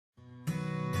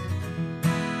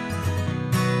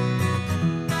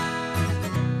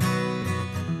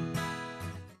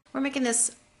We're making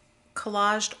this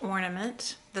collaged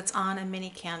ornament that's on a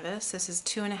mini canvas. This is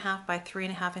 2.5 by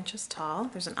 3.5 inches tall.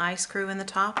 There's an eye screw in the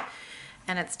top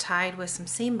and it's tied with some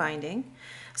seam binding.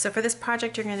 So for this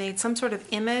project you're going to need some sort of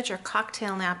image or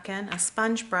cocktail napkin, a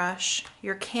sponge brush,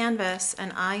 your canvas,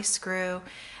 an eye screw,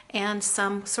 and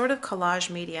some sort of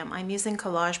collage medium. I'm using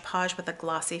Collage with a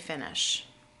glossy finish.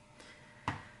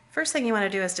 First thing you want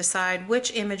to do is decide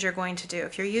which image you're going to do.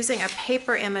 If you're using a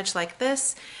paper image like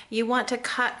this, you want to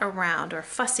cut around or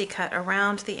fussy cut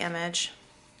around the image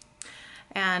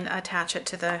and attach it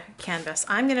to the canvas.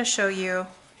 I'm going to show you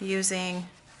using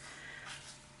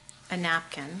a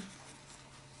napkin.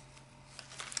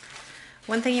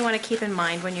 One thing you want to keep in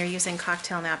mind when you're using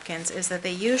cocktail napkins is that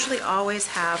they usually always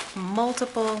have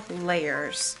multiple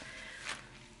layers.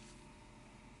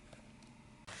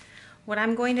 What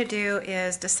I'm going to do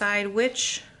is decide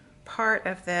which part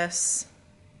of this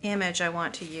image I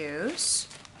want to use.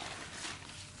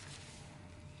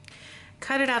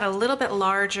 Cut it out a little bit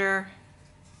larger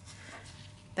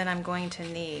than I'm going to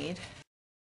need.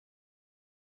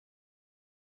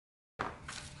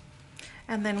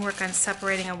 And then work on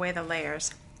separating away the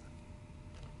layers.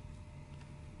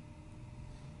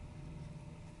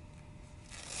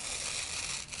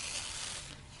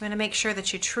 I'm going to make sure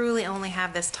that you truly only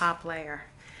have this top layer.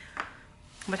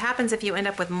 What happens if you end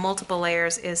up with multiple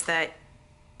layers is that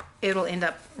it'll end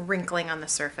up wrinkling on the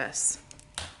surface.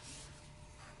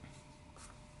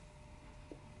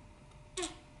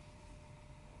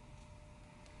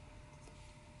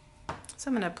 So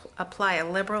I'm going to apply a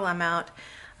liberal amount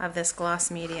of this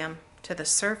gloss medium to the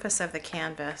surface of the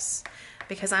canvas.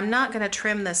 Because I'm not going to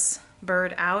trim this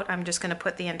bird out, I'm just going to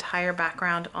put the entire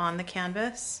background on the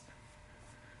canvas.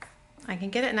 I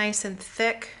can get it nice and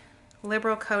thick,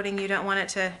 liberal coating. You don't want it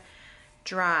to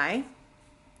dry.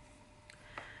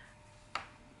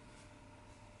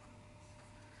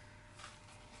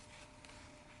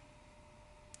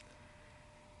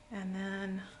 And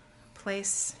then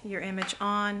place your image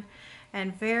on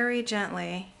and very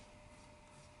gently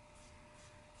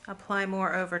apply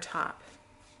more over top.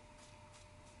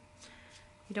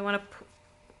 You don't want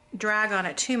to drag on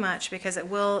it too much because it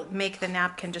will make the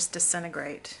napkin just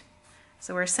disintegrate.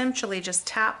 So we're essentially just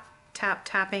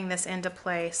tapping this into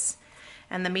place,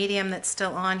 and the medium that's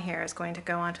still on here is going to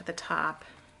go onto the top.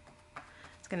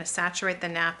 It's going to saturate the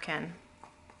napkin.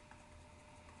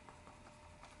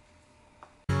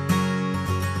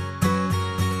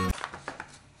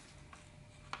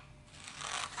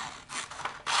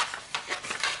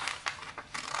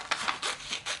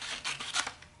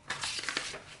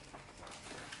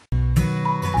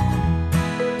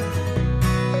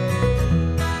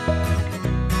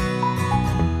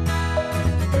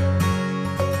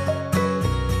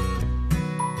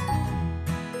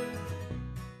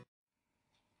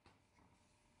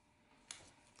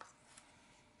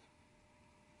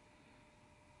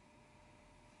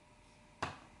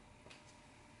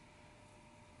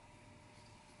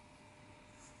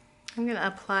 I'm going to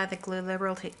apply the glue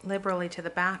liberally to the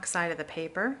back side of the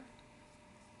paper.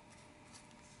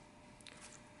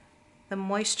 The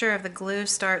moisture of the glue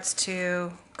starts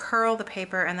to curl the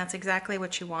paper, and that's exactly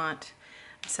what you want.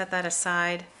 Set that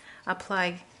aside.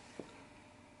 Apply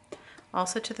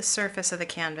also to the surface of the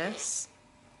canvas.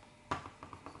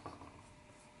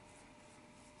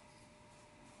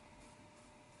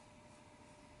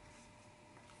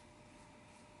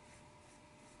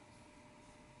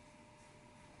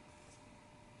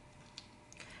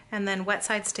 And then wet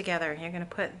sides together. You're going to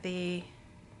put the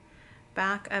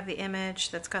back of the image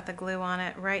that's got the glue on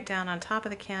it right down on top of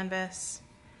the canvas,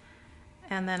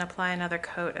 and then apply another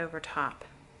coat over top.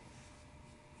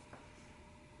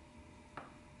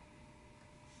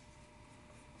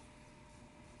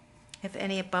 If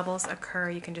any bubbles occur,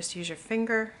 you can just use your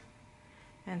finger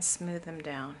and smooth them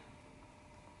down.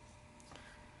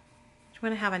 You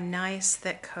want to have a nice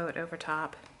thick coat over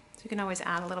top, so you can always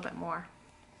add a little bit more.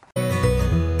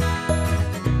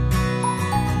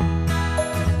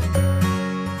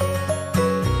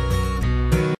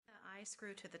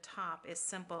 Screw to the top is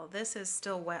simple. This is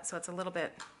still wet, so it's a little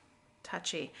bit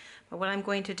touchy. But what I'm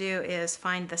going to do is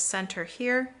find the center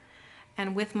here,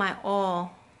 and with my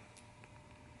awl,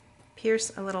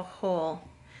 pierce a little hole.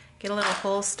 Get a little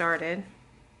hole started.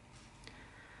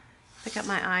 Pick up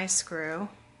my eye screw.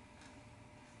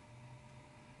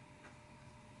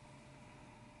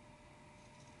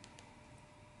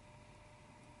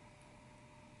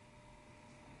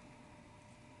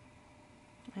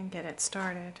 And get it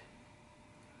started.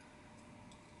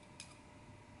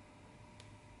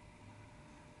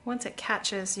 Once it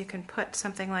catches, you can put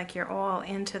something like your awl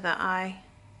into the eye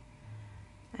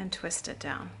and twist it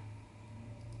down.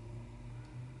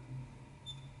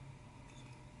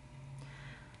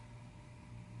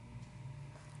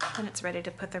 and it's ready to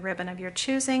put the ribbon of your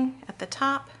choosing at the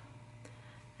top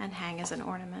and hang as an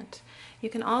ornament. You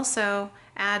can also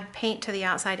add paint to the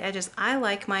outside edges. I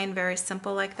like mine very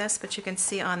simple like this, but you can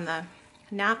see on the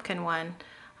napkin one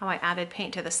how I added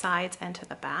paint to the sides and to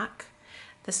the back.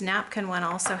 This napkin one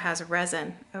also has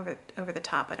resin over the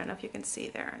top. I don't know if you can see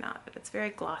there or not, but it's very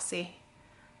glossy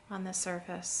on the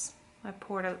surface. I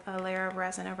poured a layer of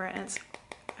resin over it, and it's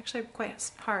actually quite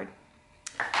hard.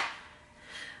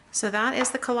 So that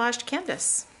is the collaged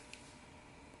canvas.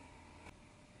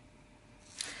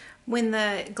 When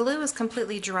the glue is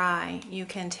completely dry, you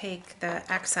can take the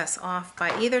excess off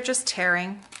by either just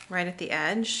tearing right at the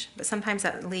edge, but sometimes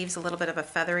that leaves a little bit of a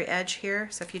feathery edge here.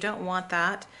 So if you don't want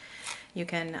that, you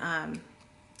can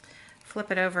flip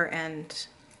it over and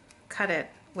cut it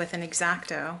with an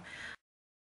X-Acto.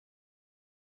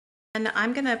 And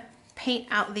I'm going to paint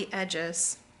out the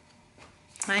edges.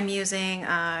 I'm using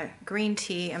green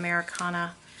tea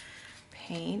Americana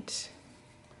paint.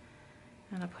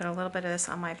 I'm going to put a little bit of this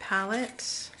on my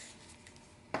palette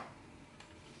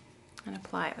and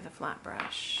apply it with a flat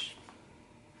brush.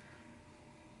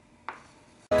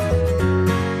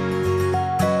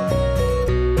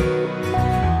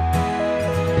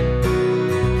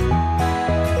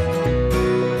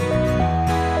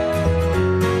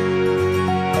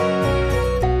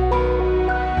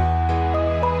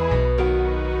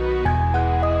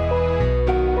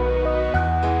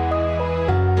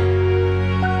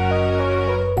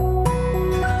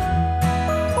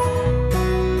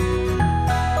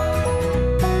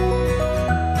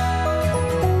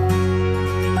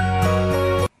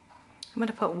 I'm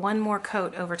going to put one more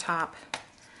coat over top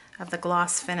of the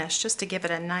gloss finish just to give it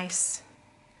a nice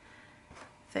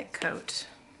thick coat.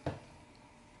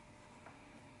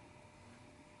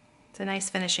 It's a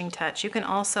nice finishing touch. You can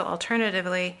also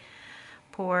alternatively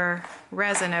pour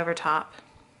resin over top.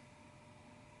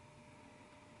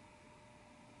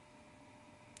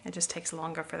 It just takes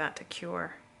longer for that to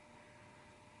cure.